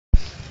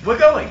We're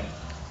going.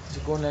 Is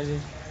it going,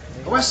 legend?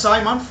 Where's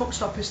Simon? Fuck,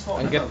 stop pissed off.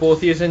 I can get both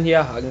of yous in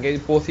here. I can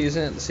get both of yous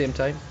in at the same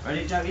time.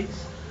 Ready, Jackie?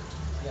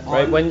 Yeah.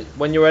 Right,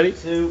 when you're ready.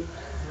 2,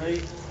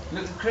 3.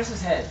 Look at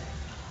Chris's head.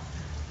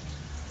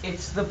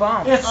 It's the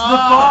bomb. It's the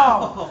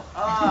bomb!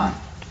 Ah!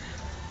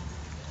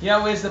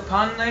 Yeah, where's the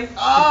pan, like?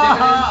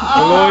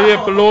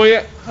 Below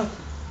you.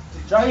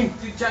 Jackie.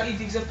 Jackie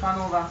digs a pan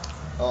over.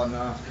 Oh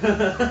no.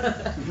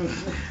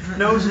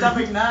 No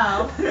stopping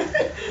now.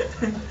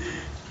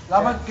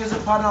 Lama gives a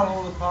pan, I'll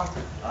hold the pan.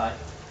 Alright.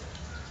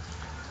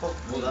 Fuck,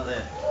 hold that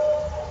there.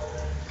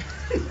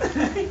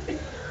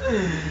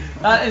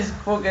 That is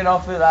fucking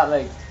awful, that,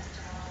 like.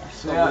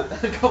 So, Yeah.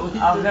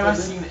 I've never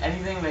seen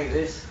anything like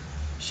this.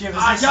 Shit,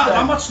 Ah, yeah,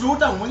 I'm not slow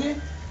down, will you?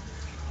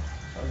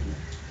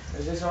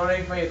 Is this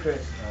alright for you,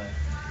 Chris?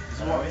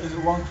 Is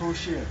it one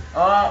crochet?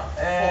 Oh,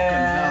 Fucking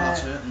hell,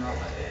 that's hurting that.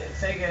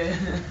 take a,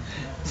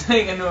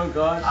 take a no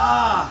god.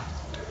 Ah!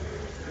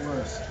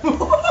 Worse.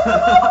 Look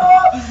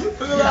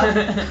at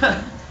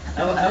that.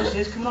 How's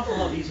this coming off a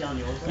lot easier on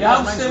yours? Yeah,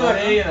 I'm still got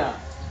here, you know.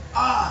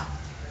 Ah!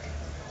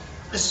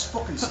 This is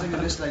fucking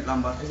stinging this like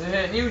Lambert. Is it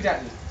hurting you,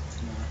 Jackie? No.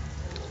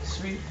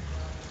 Sweet.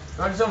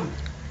 Want some?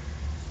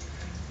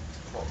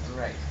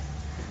 Right.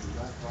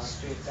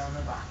 Straight down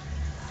the back.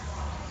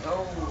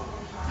 Oh.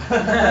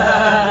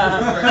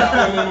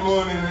 In the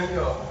morning,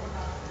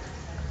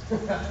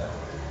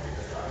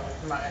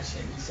 Man,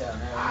 shit, yourself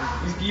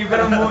now. You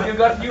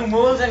got a few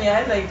moles on your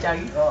head, like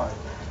Jackie.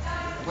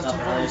 What's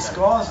your bloody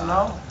scars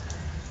now?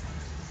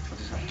 I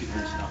just have to keep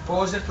rinsing up.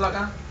 Pause it,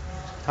 Plucker.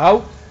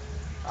 How?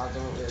 I'll do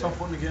it. Top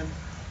one again.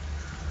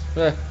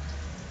 Yeah.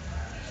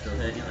 Still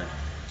hurting you then?